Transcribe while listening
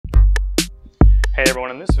Hey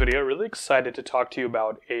everyone, in this video, really excited to talk to you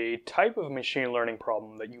about a type of machine learning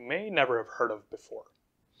problem that you may never have heard of before.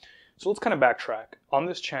 So let's kind of backtrack. On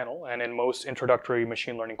this channel, and in most introductory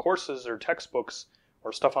machine learning courses or textbooks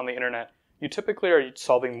or stuff on the internet, you typically are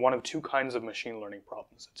solving one of two kinds of machine learning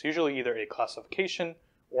problems. It's usually either a classification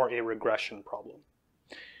or a regression problem.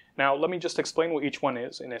 Now, let me just explain what each one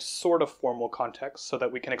is in a sort of formal context so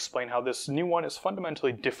that we can explain how this new one is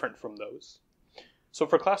fundamentally different from those. So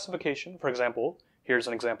for classification, for example, here's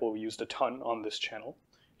an example we used a ton on this channel.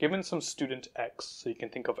 Given some student X, so you can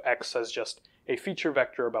think of X as just a feature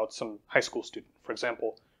vector about some high school student. For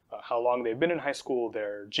example, how long they've been in high school,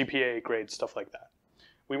 their GPA, grades, stuff like that.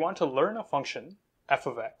 We want to learn a function, f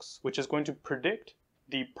of x, which is going to predict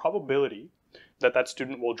the probability that that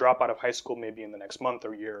student will drop out of high school maybe in the next month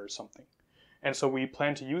or year or something. And so we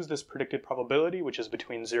plan to use this predicted probability, which is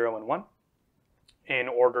between 0 and 1, in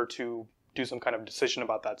order to do some kind of decision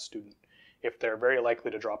about that student. If they're very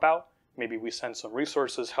likely to drop out, maybe we send some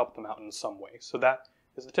resources, help them out in some way. So that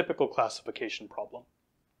is a typical classification problem.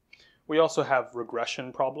 We also have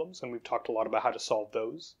regression problems, and we've talked a lot about how to solve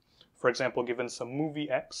those. For example, given some movie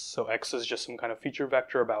X, so X is just some kind of feature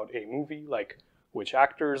vector about a movie, like which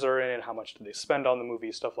actors are in it, how much do they spend on the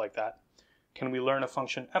movie, stuff like that. Can we learn a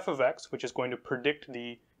function f of x, which is going to predict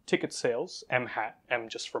the ticket sales, m hat, m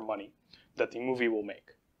just for money, that the movie will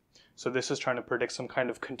make. So this is trying to predict some kind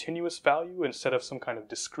of continuous value instead of some kind of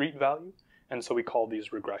discrete value, and so we call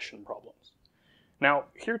these regression problems. Now,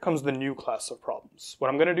 here comes the new class of problems. What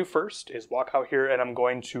I'm going to do first is walk out here and I'm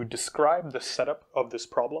going to describe the setup of this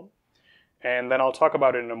problem, and then I'll talk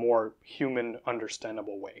about it in a more human,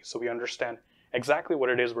 understandable way, so we understand exactly what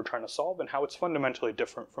it is we're trying to solve and how it's fundamentally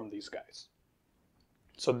different from these guys.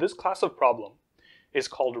 So this class of problem is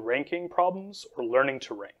called ranking problems or learning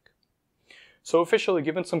to rank. So officially,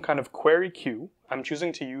 given some kind of query queue, I'm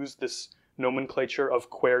choosing to use this nomenclature of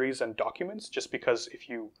queries and documents just because if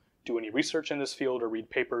you do any research in this field or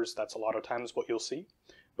read papers, that's a lot of times what you'll see.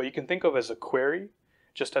 But you can think of as a query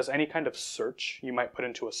just as any kind of search you might put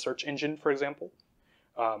into a search engine, for example.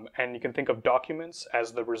 And you can think of documents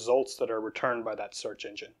as the results that are returned by that search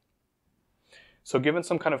engine. So given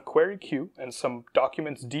some kind of query queue and some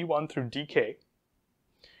documents D1 through DK,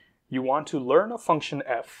 you want to learn a function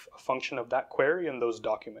f, a function of that query and those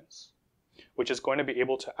documents, which is going to be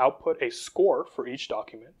able to output a score for each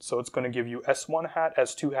document. So it's going to give you S1 hat,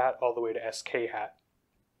 S2 hat, all the way to SK hat,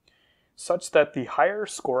 such that the higher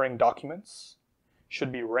scoring documents should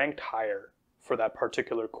be ranked higher for that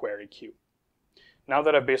particular query queue. Now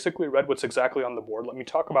that I've basically read what's exactly on the board, let me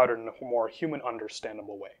talk about it in a more human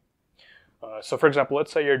understandable way. So for example,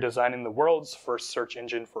 let's say you're designing the world's first search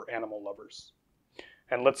engine for animal lovers.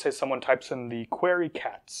 And let's say someone types in the query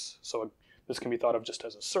cats. So this can be thought of just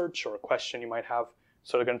as a search or a question you might have.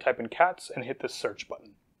 So they're going to type in cats and hit this search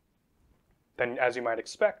button. Then, as you might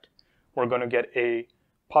expect, we're going to get a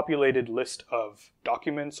populated list of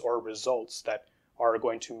documents or results that are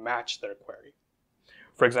going to match their query.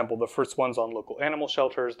 For example, the first one's on local animal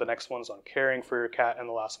shelters, the next one's on caring for your cat, and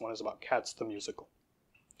the last one is about Cats the musical.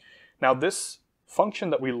 Now this function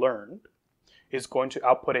that we learned is going to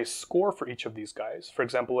output a score for each of these guys. For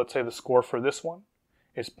example, let's say the score for this one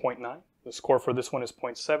is 0.9, the score for this one is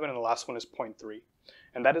 0.7, and the last one is 0.3.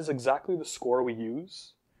 And that is exactly the score we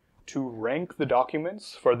use to rank the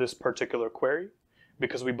documents for this particular query,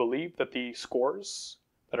 because we believe that the scores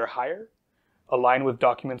that are higher align with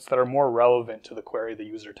documents that are more relevant to the query the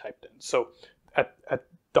user typed in. So at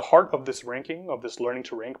the heart of this ranking, of this learning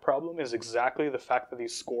to rank problem, is exactly the fact that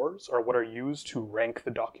these scores are what are used to rank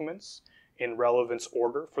the documents in relevance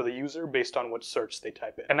order for the user based on what search they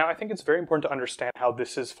type in. And now I think it's very important to understand how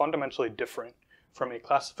this is fundamentally different from a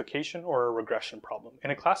classification or a regression problem. In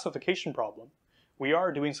a classification problem, we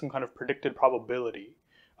are doing some kind of predicted probability.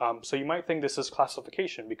 So you might think this is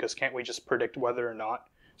classification because can't we just predict whether or not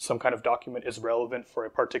some kind of document is relevant for a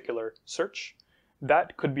particular search?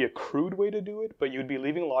 That could be a crude way to do it, but you'd be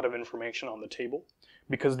leaving a lot of information on the table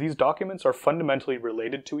because these documents are fundamentally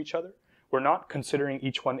related to each other. We're not considering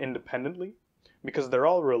each one independently because they're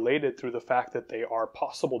all related through the fact that they are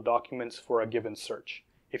possible documents for a given search.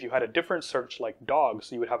 If you had a different search like dogs,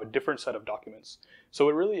 you would have a different set of documents. So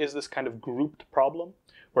it really is this kind of grouped problem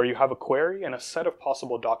where you have a query and a set of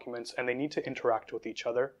possible documents and they need to interact with each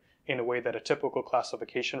other in a way that a typical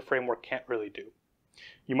classification framework can't really do.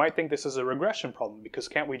 You might think this is a regression problem because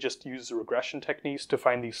can't we just use the regression techniques to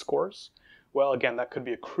find these scores? Well, again, that could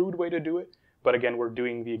be a crude way to do it, but again, we're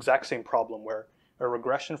doing the exact same problem where a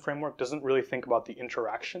regression framework doesn't really think about the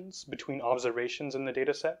interactions between observations in the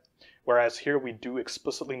data set, whereas here we do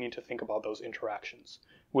explicitly need to think about those interactions.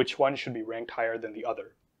 Which one should be ranked higher than the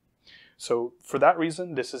other? So for that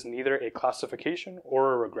reason, this is neither a classification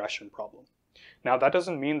or a regression problem. Now that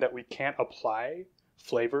doesn't mean that we can't apply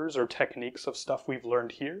flavors or techniques of stuff we've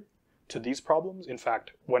learned here to these problems. In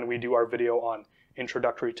fact, when we do our video on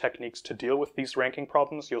introductory techniques to deal with these ranking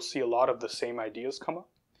problems, you'll see a lot of the same ideas come up.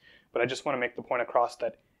 But I just want to make the point across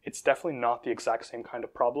that it's definitely not the exact same kind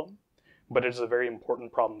of problem, but it is a very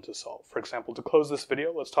important problem to solve. For example, to close this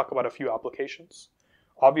video, let's talk about a few applications.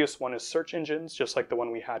 Obvious one is search engines, just like the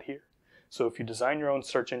one we had here. So if you design your own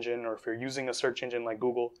search engine, or if you're using a search engine like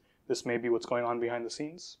Google, this may be what's going on behind the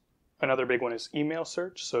scenes. Another big one is email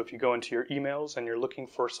search. So if you go into your emails and you're looking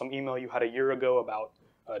for some email you had a year ago about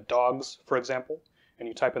dogs, for example, and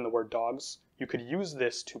you type in the word dogs, you could use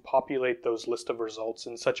this to populate those list of results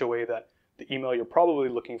in such a way that the email you're probably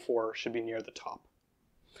looking for should be near the top.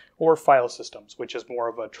 Or file systems, which is more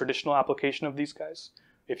of a traditional application of these guys.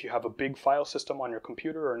 If you have a big file system on your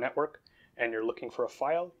computer or network and you're looking for a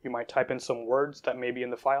file, you might type in some words that may be in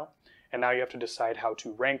the file, and now you have to decide how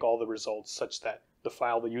to rank all the results such that the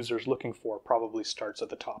file the user is looking for probably starts at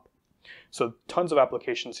the top. So tons of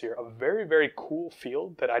applications here. A very, very cool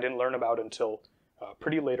field that I didn't learn about until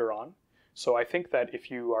pretty later on. So I think that if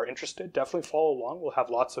you are interested, definitely follow along. We'll have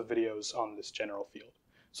lots of videos on this general field.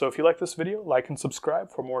 So if you like this video, like and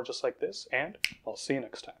subscribe for more just like this, and I'll see you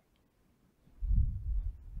next time.